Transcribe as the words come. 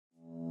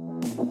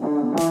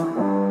Morning,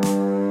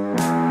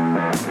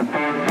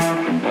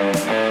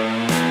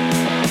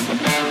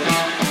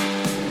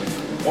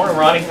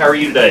 Ronnie. How are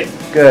you today?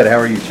 Good. How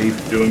are you,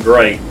 Chief? Doing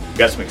great. We've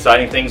got some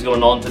exciting things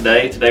going on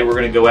today. Today we're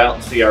going to go out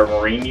and see our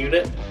Marine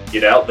unit.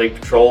 Get out. They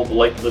patrol the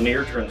Lake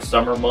Lanier during the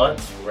summer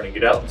months. We're going to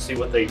get out and see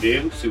what they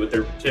do, see what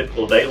their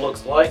typical day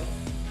looks like.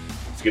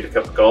 Let's get a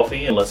cup of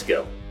coffee and let's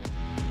go.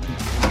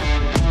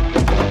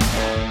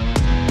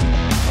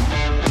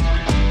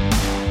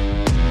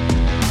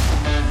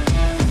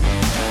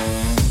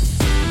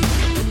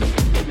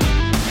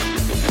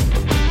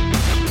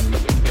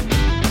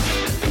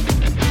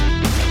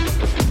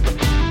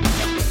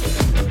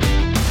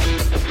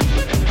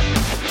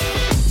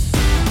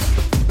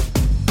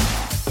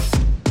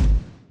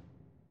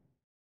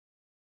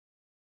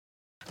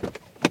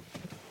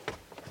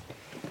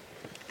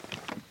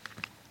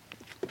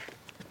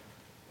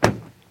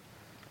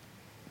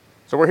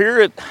 So we're here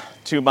at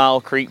 2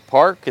 Mile Creek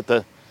Park at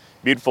the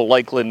beautiful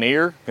Lake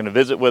Lanier. Going to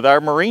visit with our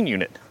Marine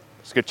unit.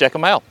 Let's go check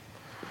them out.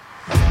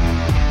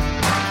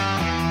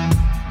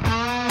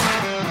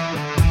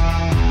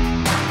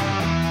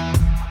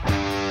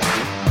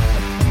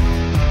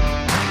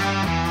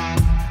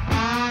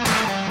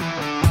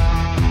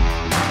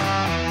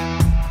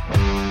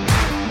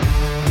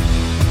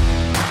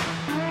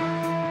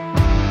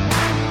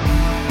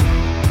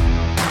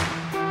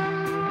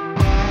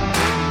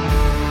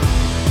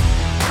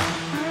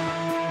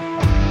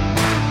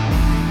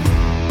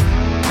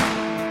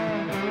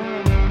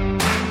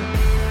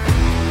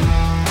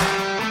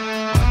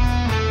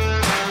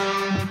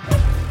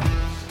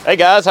 Hey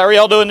guys, how are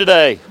y'all doing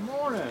today? Good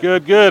morning.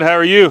 Good, good. How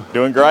are you?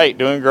 Doing great,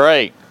 doing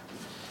great.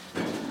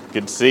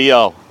 Good to see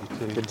y'all.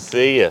 Good to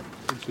see you.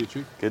 Good to see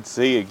you. Good to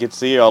see you. Good to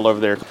see you all over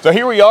there. So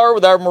here we are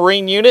with our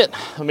Marine unit.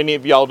 Many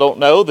of y'all don't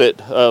know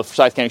that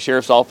Forsyth County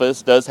Sheriff's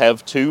Office does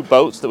have 2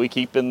 boats that we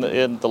keep in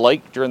the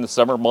lake during the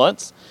summer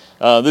months.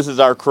 This is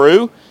our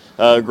crew.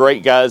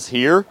 Great guys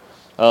here.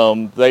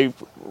 They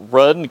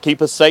run and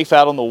keep us safe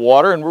out on the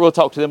water, and we're going to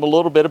talk to them a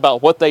little bit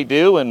about what they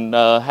do and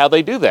how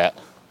they do that.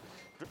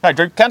 All right,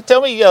 Drew, kind of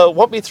tell me,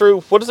 walk me through,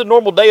 what does a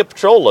normal day of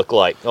patrol look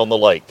like on the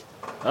lake?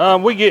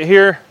 We get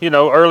here,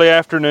 early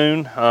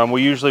afternoon.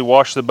 We usually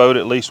wash the boat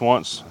at least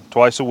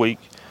twice a week.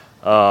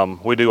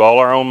 We do all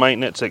our own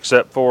maintenance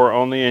except for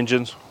on the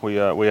engines. We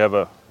have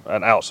an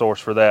outsource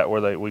for that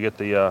where we get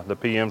the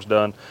PMs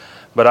done.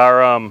 But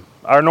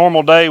our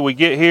normal day, we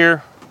get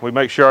here, we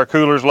make sure our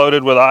cooler's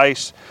loaded with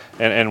ice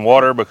and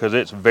water because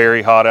it's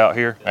very hot out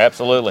here.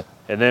 Absolutely.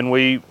 And then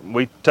we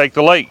take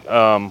the lake.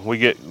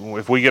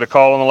 If we get a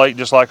call on the lake,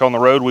 just like on the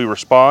road, we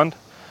respond.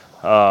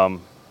 And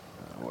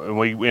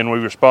we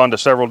respond to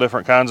several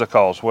different kinds of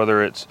calls,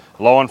 whether it's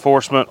law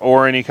enforcement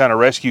or any kind of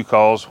rescue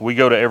calls. We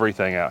go to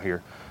everything out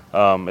here.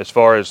 As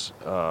far as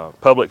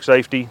public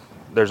safety,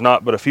 there's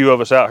not but a few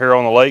of us out here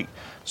on the lake,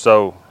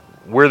 so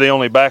we're the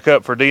only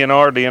backup for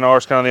DNR. DNR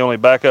is kind of the only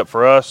backup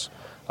for us.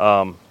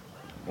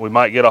 We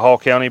might get a Hall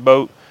County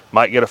boat,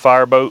 might get a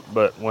fire boat,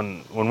 but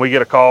when we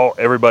get a call,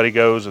 everybody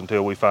goes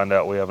until we find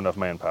out we have enough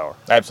manpower.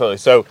 Absolutely.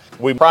 So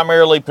we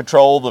primarily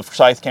patrol the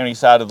Forsyth County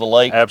side of the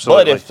lake.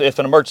 Absolutely. But if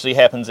an emergency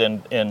happens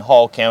in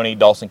Hall County,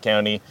 Dawson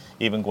County,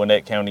 even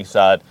Gwinnett County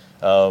side,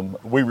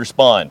 we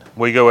respond.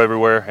 We go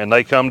everywhere, and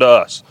they come to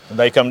us.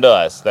 They come to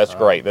us. That's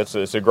great. It's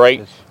a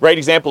great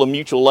example of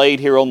mutual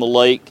aid here on the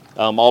lake.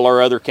 All our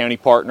other county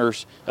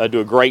partners do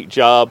a great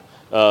job.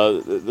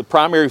 The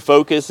primary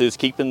focus is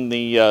keeping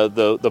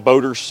the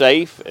boaters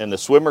safe and the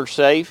swimmers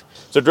safe.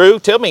 So Drew,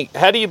 tell me,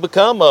 how do you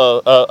become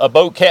a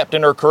boat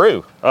captain or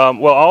crew?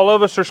 Well, all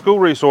of us are school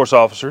resource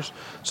officers.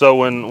 So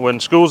when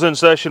school's in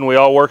session, we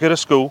all work at a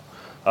school.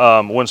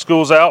 When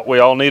school's out, we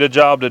all need a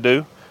job to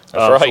do.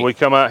 That's right. So we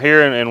come out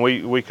here and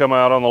we come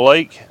out on the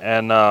lake,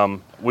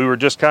 and we were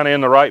just kind of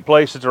in the right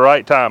place at the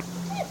right time.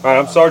 All right,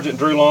 I'm Sergeant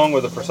Drew Long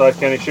with the Forsyth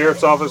County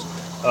Sheriff's Office.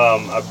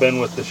 I've been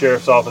with the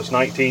Sheriff's Office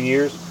 19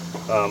 years.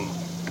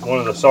 One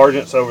of the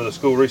sergeants over the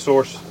school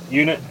resource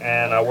unit,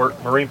 and I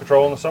work Marine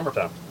Patrol in the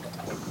summertime.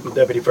 I'm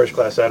Deputy First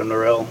Class Adam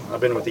Norrell.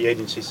 I've been with the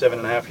agency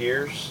 7.5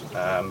 years.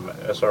 I'm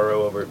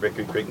SRO over at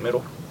Victory Creek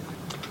Middle.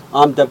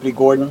 I'm Deputy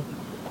Gordon.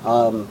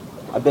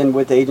 I've been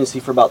with the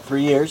agency for about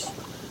 3 years.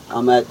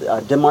 I'm at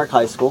Denmark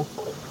High School,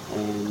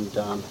 and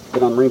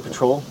been on Marine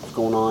Patrol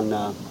going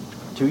on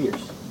 2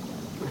 years.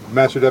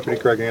 Master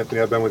Deputy Craig Anthony.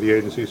 I've been with the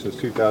agency since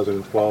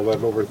 2012. I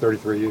have over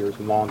 33 years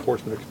in law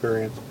enforcement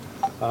experience.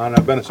 And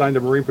I've been assigned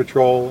to Marine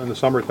Patrol in the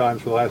summer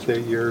times for the last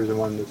 8 years, and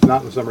when it's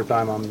not in the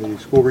summertime, I'm the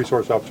school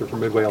resource officer for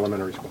Midway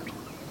Elementary School.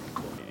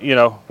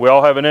 We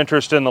all have an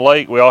interest in the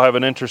lake. We all have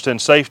an interest in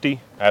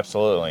safety.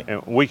 Absolutely.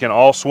 And we can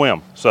all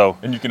swim.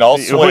 And you can all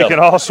swim. We can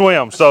all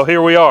swim. So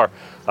here we are.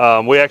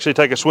 We actually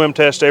take a swim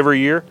test every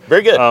year.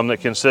 Very good.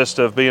 That consists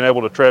of being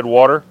able to tread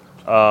water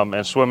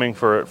and swimming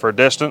for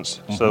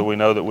distance, so we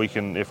know that we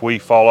can, if we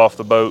fall off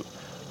the boat,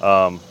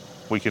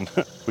 we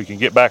can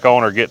get back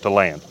on or get to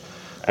land.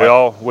 We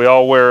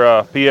all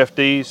wear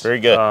PFDs.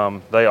 Very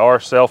good. They are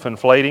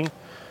self-inflating,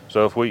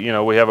 so if we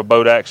have a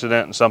boat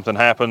accident and something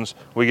happens,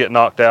 we get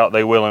knocked out,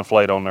 they will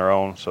inflate on their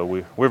own. So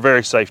we're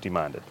very safety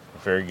minded.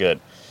 very good.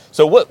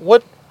 So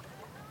what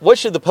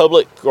should the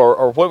public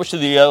or what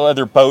should the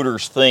other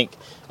boaters think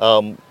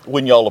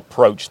when y'all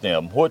approach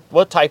them?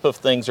 What type of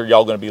things are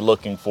y'all going to be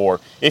looking for?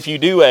 If you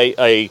do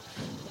a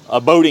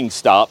boating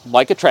stop,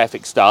 like a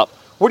traffic stop,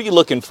 what are you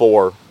looking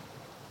for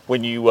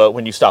when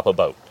you stop a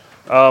boat?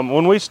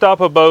 When we stop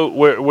a boat,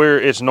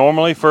 it's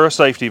normally for a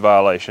safety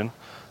violation.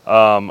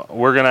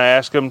 We're going to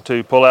ask them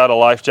to pull out a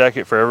life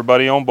jacket for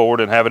everybody on board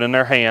and have it in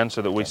their hand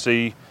so that we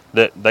see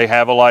that they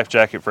have a life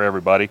jacket for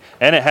everybody,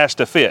 and it has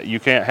to fit.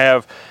 You can't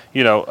have,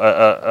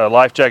 a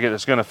life jacket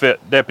that's going to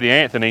fit Deputy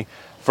Anthony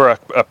for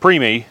a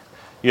preemie.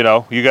 You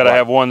got to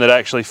have one that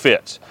actually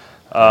fits.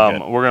 We're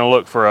going to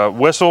look for a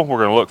whistle. We're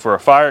going to look for a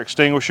fire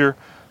extinguisher,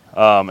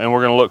 and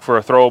we're going to look for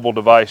a throwable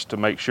device to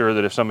make sure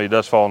that if somebody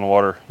does fall in the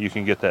water, you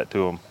can get that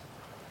to them.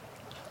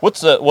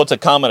 What's a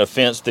common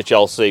offense that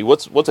y'all see?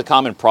 What's a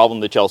common problem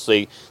that y'all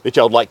see that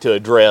y'all would like to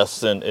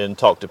address and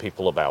talk to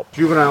people about?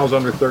 Juveniles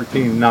under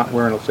 13 not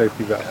wearing a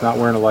safety vest, not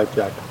wearing a life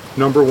jacket.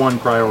 Number one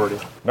priority.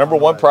 Number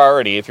one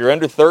priority. If you're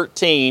under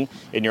 13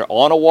 and you're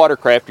on a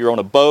watercraft, you're on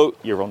a boat,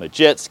 you're on a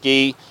jet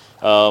ski.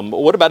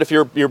 What about if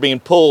you're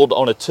being pulled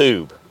on a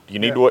tube? You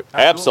need to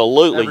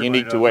absolutely. You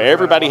need to wear.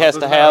 Everybody has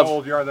to have. How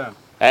old you are then.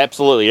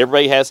 Absolutely.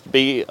 Everybody has to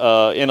be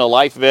in a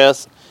life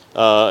vest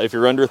if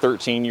you're under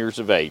 13 years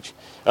of age.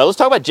 Let's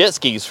talk about jet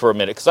skis for a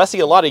minute, because I see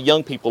a lot of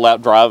young people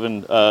out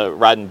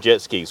riding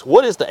jet skis.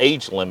 What is the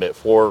age limit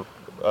for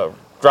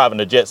driving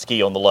a jet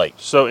ski on the lake?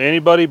 So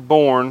anybody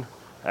born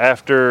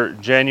after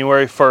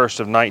January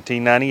 1st of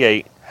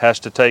 1998 has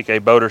to take a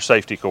boater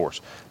safety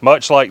course.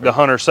 Much like the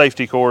hunter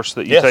safety course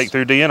that you take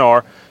through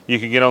DNR, you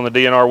can get on the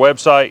DNR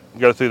website,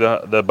 go through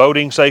the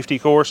boating safety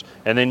course,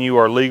 and then you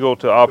are legal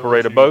to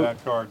operate a boat.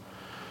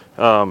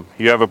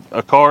 You have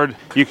a card.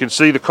 You can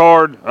see the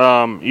card.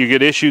 You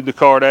get issued the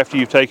card after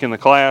you've taken the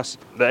class.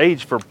 The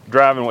age for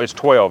driving is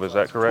 12, is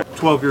that correct?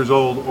 12 years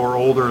old or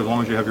older, as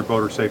long as you have your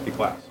boater safety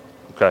class.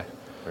 Okay.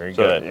 Very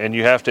good. And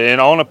you have to, and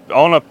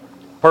on a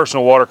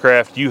personal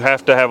watercraft, you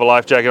have to have a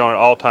life jacket on at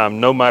all time,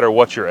 no matter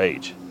what your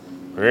age.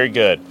 Very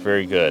good.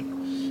 Very good.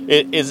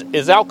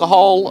 Is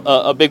alcohol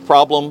a big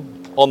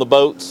problem on the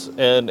boats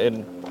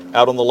and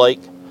out on the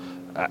lake?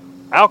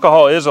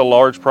 Alcohol is a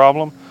large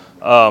problem.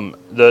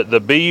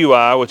 The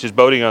BUI, which is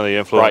boating under the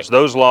influence,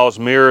 those laws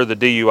mirror the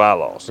DUI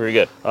laws. Very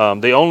good.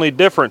 The only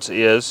difference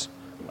is,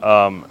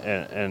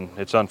 and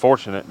it's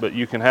unfortunate, but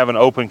you can have an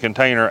open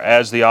container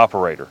as the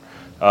operator.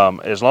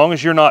 As long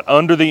as you're not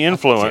under the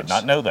influence. I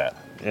did not know that.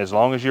 As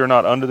long as you're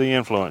not under the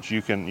influence,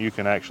 you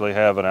can actually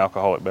have an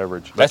alcoholic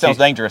beverage. That sounds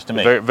dangerous to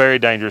me. Very, very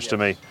dangerous to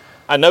me.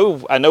 I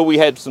know we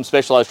had some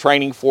specialized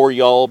training for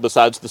y'all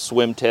besides the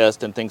swim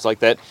test and things like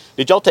that.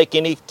 Did y'all take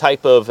any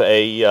type of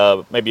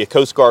maybe a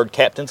Coast Guard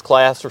captain's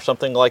class or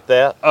something like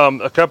that?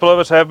 A couple of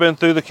us have been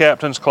through the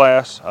captain's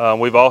class.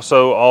 We've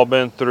also all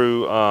been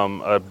through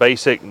a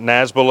basic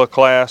NASBLA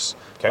class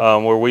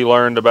where we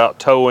learned about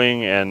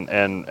towing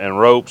and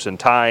ropes and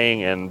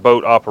tying and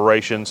boat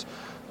operations.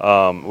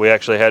 We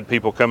actually had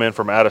people come in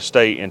from out of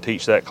state and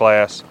teach that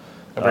class.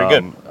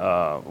 Very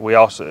good.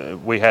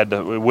 We had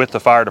with the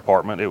fire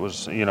department. It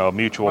was a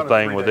mutual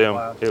thing with them.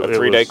 A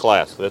 3-day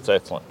class. That's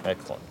excellent.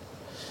 Excellent.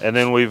 And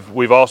then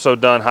we've also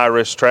done high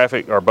risk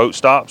traffic or boat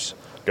stops.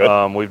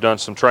 Good. We've done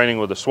some training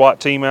with the SWAT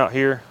team out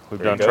here.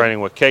 We've done training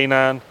with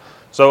K9.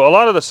 So a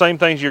lot of the same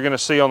things you're going to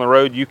see on the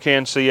road you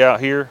can see out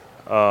here,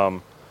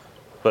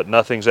 but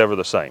nothing's ever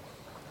the same.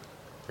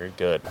 Very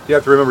good. You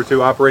have to remember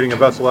too, operating a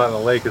vessel out on the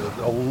lake is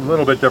a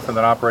little bit different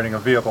than operating a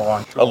vehicle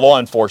on shore. A law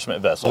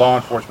enforcement vessel. Law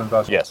enforcement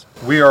vessel. Yes.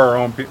 We are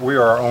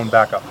our own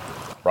backup.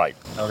 Right.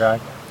 Okay.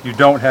 You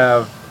don't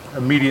have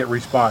immediate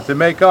response. It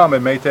may come. It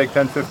may take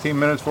 10-15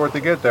 minutes for it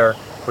to get there,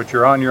 but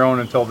you're on your own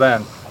until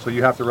then. So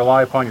you have to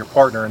rely upon your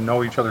partner and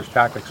know each other's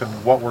tactics and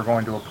what we're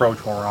going to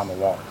approach when we're on the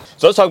water.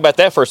 So let's talk about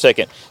that for a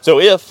second. So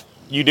if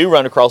you do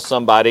run across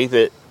somebody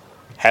that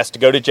has to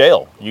go to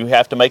jail, you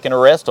have to make an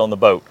arrest on the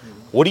boat.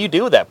 What do you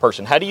do with that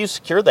person? How do you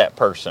secure that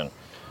person?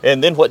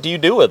 And then what do you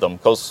do with them?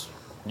 Because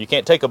you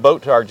can't take a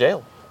boat to our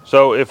jail.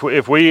 So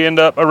if we end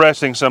up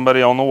arresting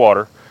somebody on the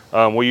water,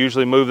 we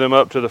usually move them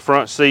up to the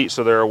front seat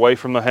so they're away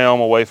from the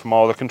helm, away from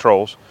all the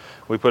controls.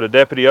 We put a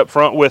deputy up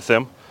front with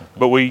them,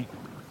 but we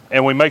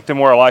make them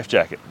wear a life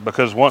jacket,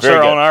 because once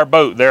they're on our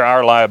boat, they're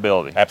our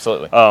liability.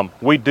 Absolutely.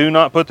 We do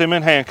not put them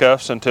in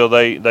handcuffs until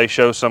they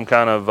show some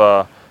kind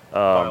of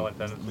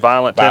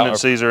violent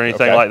tendencies or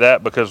anything like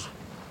that, because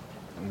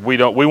we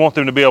want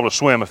them to be able to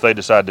swim if they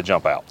decide to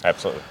jump out.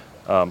 Absolutely.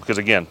 Because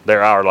again,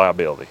 they're our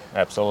liability.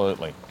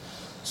 Absolutely.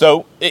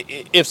 So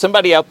if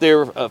somebody out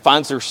there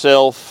finds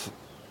themselves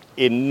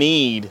in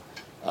need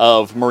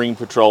of Marine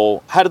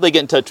Patrol, how do they get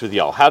in touch with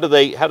y'all? How do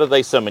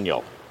they summon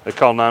y'all? They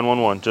call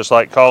 911, just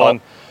like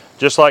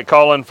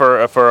calling for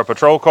a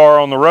patrol car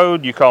on the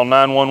road. You call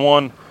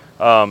 911.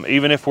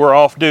 Even if we're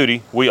off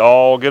duty, we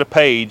all get a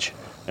page,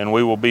 and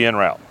we will be en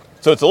route.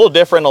 So it's a little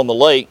different on the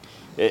lake.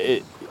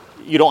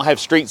 You don't have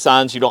street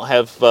signs. You don't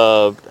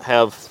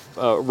have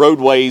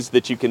roadways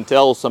that you can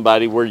tell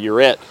somebody where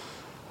you're at.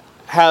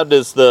 How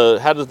does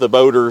the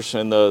boaters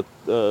and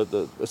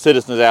the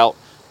citizens out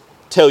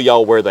tell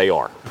y'all where they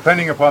are?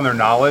 Depending upon their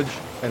knowledge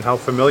and how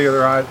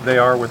familiar they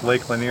are with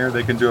Lake Lanier,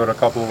 they can do it a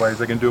couple of ways.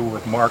 They can do it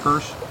with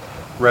markers,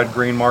 red,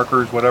 green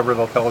markers, whatever,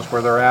 they'll tell us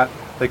where they're at.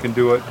 They can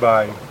do it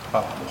by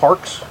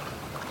parks.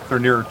 If they're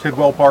near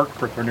Tidwell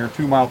Park, or if they're near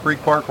 2 Mile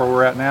Creek Park, where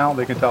we're at now,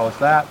 they can tell us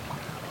that.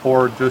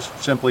 Or just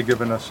simply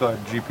giving us a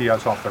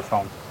GPS off their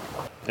phone.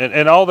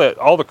 And all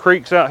the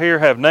creeks out here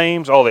have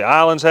names, all the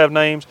islands have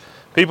names.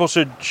 People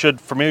should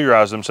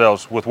familiarize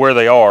themselves with where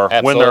they are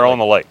when they're on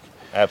the lake.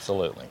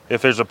 Absolutely.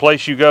 If there's a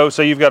place you go,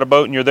 say you've got a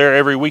boat and you're there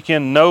every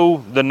weekend,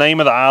 know the name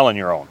of the island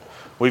you're on.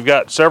 We've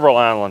got several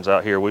islands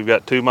out here. We've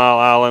got 2 Mile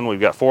Island, we've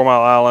got 4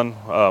 Mile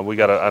Island, we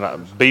got a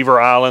Beaver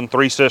Island,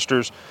 Three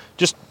Sisters.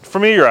 Just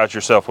familiarize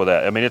yourself with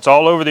that. I mean, it's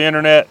all over the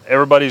internet.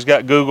 Everybody's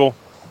got Google.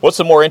 What's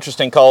some more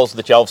interesting calls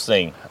that y'all have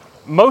seen?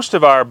 Most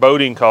of our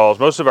boating calls,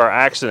 most of our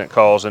accident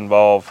calls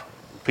involve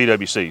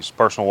PWCs,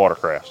 personal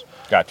watercrafts.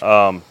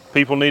 Gotcha.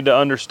 People need to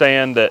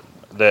understand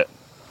that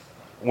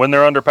when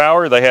they're under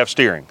power, they have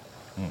steering.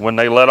 When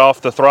they let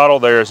off the throttle,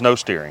 there is no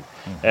steering.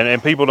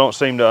 And people don't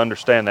seem to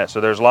understand that.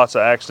 So there's lots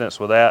of accidents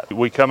with that.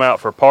 We come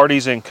out for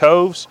parties in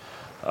coves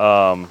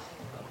where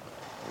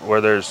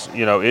there's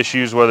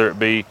issues, whether it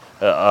be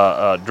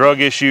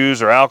drug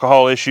issues or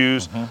alcohol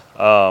issues,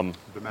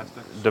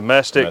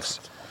 domestics.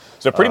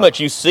 So pretty much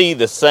you see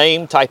the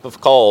same type of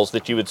calls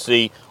that you would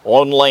see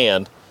on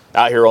land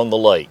out here on the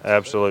lake.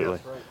 Absolutely.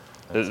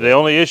 The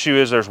only issue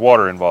is there's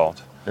water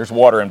involved. There's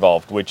water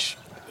involved, which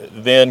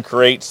then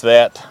creates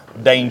that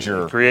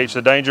danger. Creates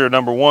the danger.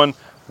 Number one,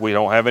 we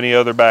don't have any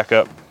other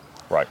backup.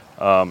 Right.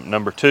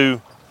 Number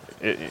two,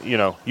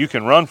 you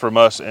can run from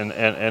us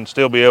and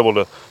still be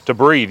able to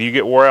breathe. You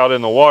get wore out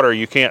in the water,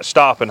 you can't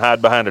stop and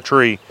hide behind a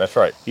tree. That's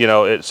right.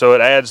 So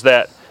it adds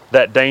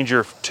that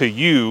danger to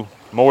you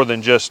more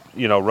than just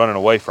running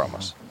away from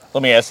us.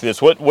 Let me ask you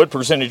this: what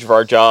percentage of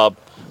our job,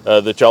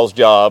 that y'all's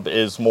job,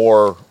 is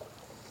more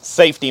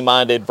safety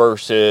minded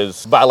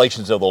versus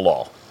violations of the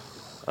law?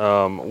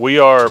 We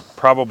are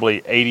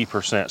probably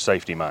 80%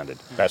 safety minded.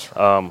 That's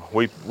right.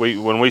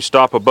 When we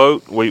stop a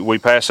boat, we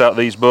pass out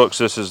these books.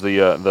 This is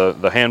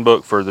the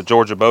handbook for the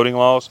Georgia boating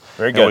laws.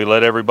 Very good. And we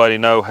let everybody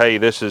know, hey,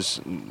 this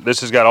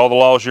has got all the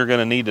laws you're going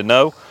to need to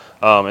know.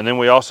 And then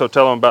we also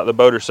tell them about the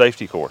boater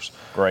safety course.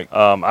 Great.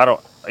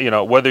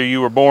 Whether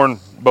you were born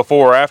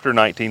before or after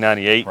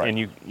 1998, right,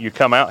 and you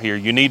come out here,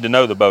 you need to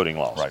know the boating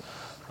laws.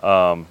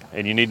 Right.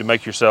 And you need to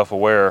make yourself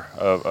aware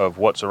of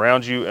what's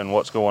around you and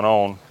what's going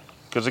on.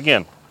 Because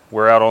again,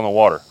 we're out on the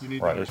water. You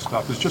need to know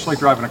stuff. It's just like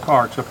driving a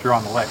car, except you're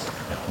on the lake.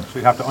 So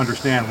you have to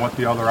understand what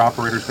the other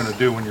operator's going to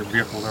do when your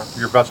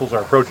vessels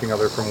are approaching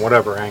other from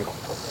whatever angle.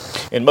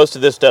 And most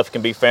of this stuff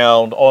can be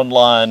found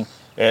online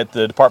at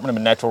the Department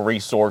of Natural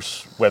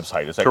Resource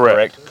website. Is that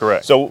correct?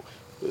 Correct. So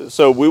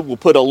we will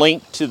put a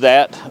link to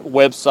that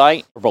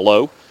website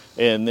below,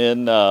 and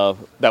then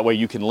that way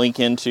you can link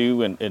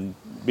into and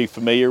be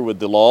familiar with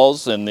the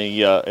laws and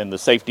the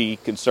safety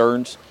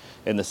concerns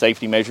and the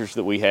safety measures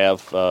that we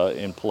have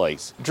in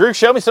place. Drew,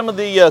 show me some of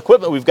the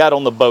equipment we've got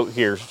on the boat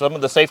here, some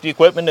of the safety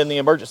equipment and the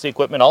emergency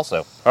equipment also.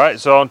 All right,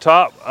 so on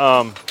top,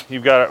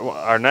 you've got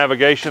our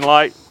navigation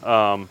light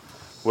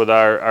with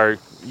our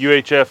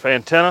UHF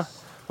antenna.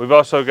 We've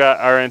also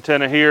got our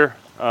antenna here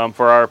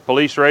for our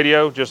police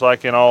radio, just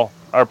like in all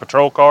our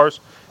patrol cars.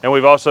 And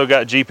we've also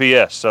got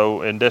GPS,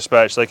 so in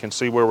dispatch they can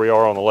see where we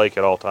are on the lake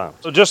at all times.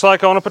 So just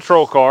like on a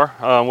patrol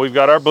car, we've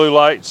got our blue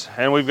lights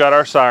and we've got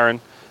our siren.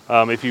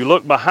 If you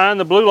look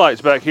behind the blue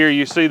lights back here,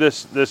 you see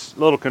this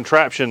little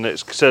contraption that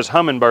says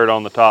Hummingbird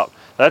on the top.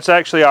 That's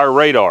actually our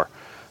radar.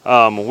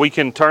 We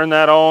can turn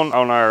that on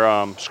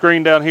our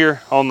screen down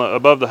here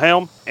above the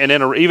helm, and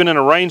even in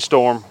a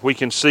rainstorm, we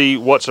can see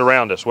what's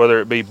around us, whether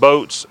it be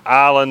boats,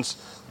 islands.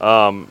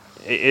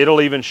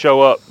 It'll even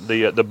show up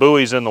the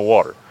buoys in the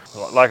water.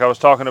 Like I was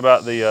talking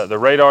about the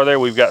radar there,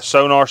 we've got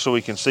sonar so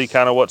we can see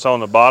kind of what's on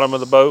the bottom of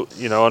the boat.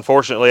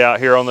 Unfortunately out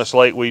here on this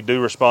lake we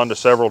do respond to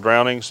several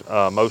drownings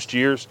most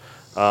years,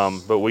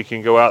 but we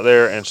can go out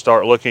there and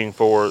start looking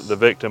for the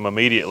victim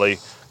immediately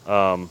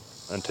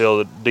until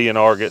the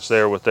DNR gets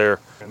there with their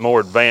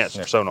more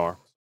advanced sonar.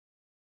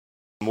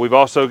 We've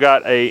also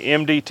got a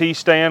MDT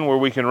stand where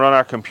we can run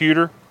our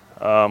computer.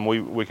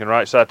 We can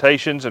write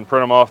citations and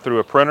print them off through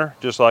a printer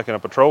just like in a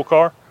patrol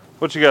car.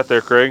 What you got there,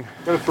 Craig?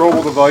 Got a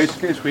throwable device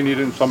in case we need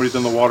it and somebody's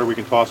in the water, we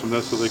can toss them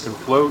this so they can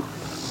float.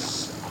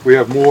 We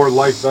have more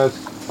life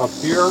vests up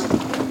here,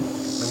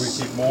 and we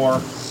keep more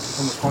in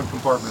the front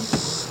compartment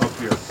up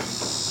here.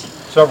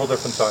 Several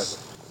different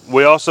sizes.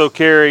 We also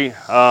carry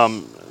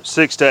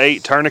 6 to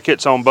 8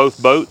 tourniquets on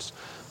both boats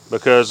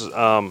because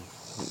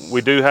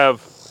we do have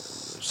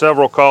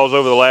several calls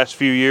over the last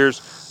few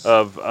years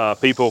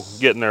of people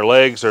getting their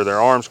legs or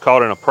their arms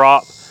caught in a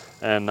prop,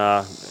 and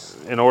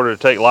in order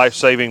to take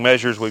life-saving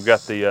measures, we've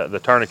got the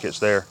tourniquets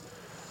there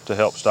to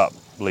help stop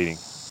bleeding.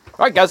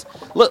 All right, guys,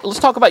 let's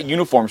talk about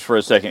uniforms for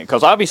a second,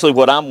 because obviously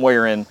what I'm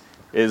wearing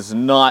is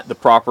not the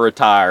proper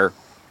attire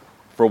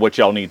for what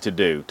y'all need to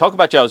do. Talk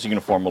about y'all's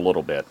uniform a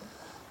little bit.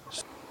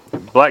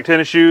 Black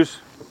tennis shoes,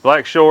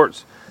 black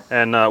shorts,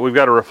 and we've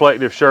got a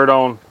reflective shirt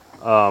on.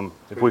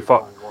 If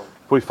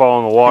we we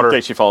fall in the water, in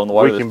case you fall in the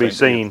water, we can be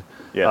seen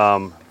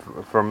Yeah.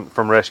 from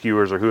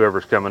rescuers or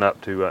whoever's coming up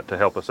to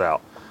help us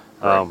out.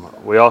 Right.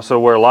 We also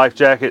wear life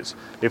jackets.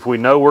 If we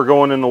know we're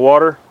going in the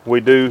water, we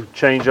do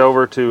change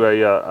over to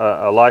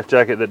a life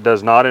jacket that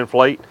does not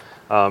inflate.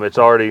 It's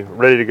already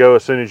ready to go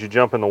as soon as you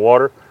jump in the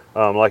water,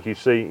 like you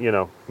see,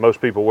 most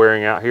people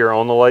wearing out here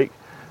on the lake.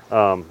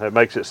 It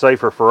makes it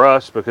safer for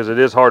us because it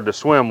is hard to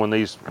swim when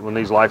these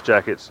life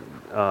jackets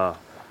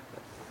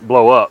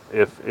blow up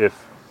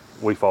if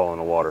we fall in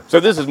the water. So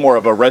this is more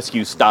of a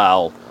rescue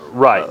style.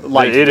 Right.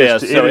 Life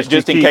vest, so it's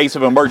just in case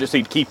of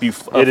emergency to keep you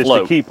afloat. It is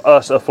to keep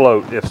us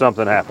afloat if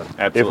something happens.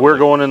 Absolutely. If we're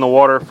going in the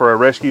water for a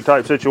rescue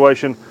type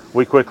situation,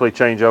 we quickly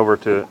change over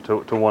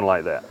to one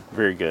like that.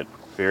 Very good.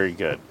 Very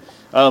good.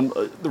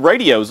 The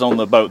radios on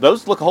the boat,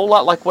 those look a whole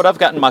lot like what I've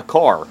got in my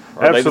car.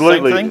 Are Absolutely.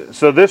 they the same thing?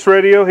 So this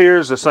radio here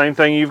is the same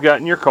thing you've got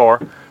in your car.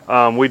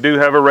 We do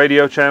have a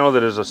radio channel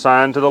that is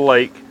assigned to the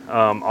lake.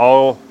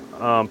 All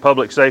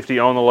public safety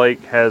on the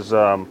lake has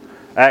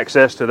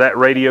access to that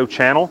radio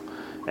channel.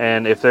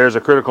 And if there's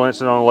a critical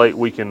incident on the lake,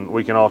 we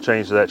can all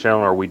change to that channel,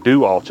 or we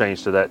do all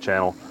change to that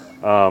channel,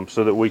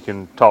 so that we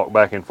can talk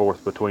back and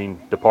forth between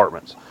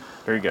departments.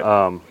 Very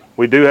good.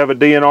 We do have a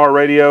DNR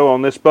radio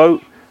on this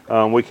boat.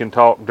 We can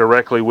talk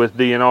directly with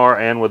DNR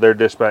and with their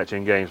dispatch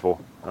in Gainesville,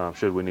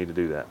 should we need to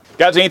do that.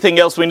 Guys, anything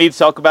else we need to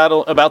talk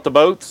about the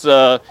boats?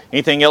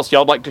 Anything else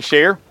y'all like to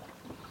share?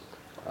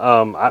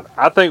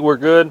 I think we're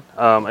good.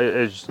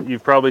 As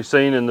you've probably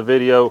seen in the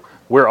video,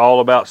 we're all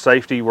about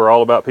safety. We're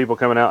all about people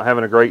coming out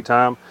having a great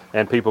time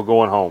and people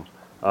going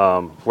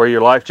home. Wear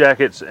your life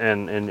jackets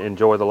and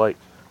enjoy the lake.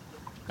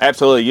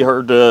 Absolutely. You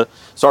heard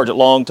Sergeant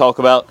Long talk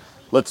about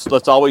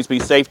let's always be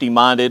safety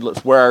minded.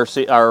 Let's wear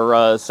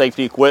our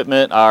safety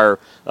equipment, our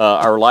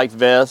life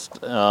vest,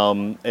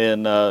 and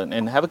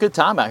have a good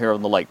time out here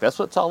on the lake. That's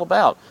what it's all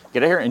about.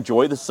 Get out here,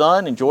 enjoy the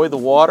sun, enjoy the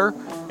water,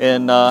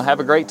 and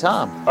have a great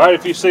time. All right,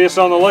 if you see us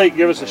on the lake,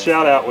 give us a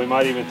shout out. We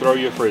might even throw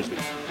you a Frisbee.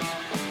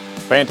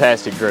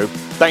 Fantastic, group.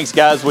 Thanks,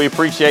 guys. We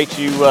appreciate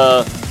you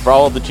for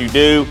all that you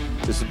do.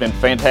 This has been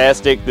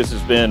fantastic. This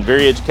has been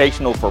very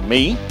educational for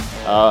me,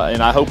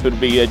 and I hope it'll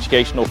be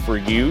educational for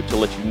you to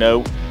let you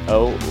know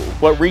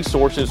what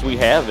resources we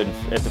have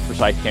at the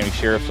Forsyth County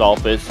Sheriff's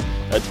Office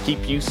to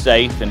keep you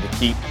safe and to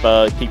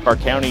keep our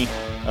county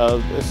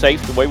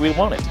safe the way we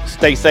want it.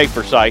 Stay safe,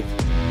 Forsyth.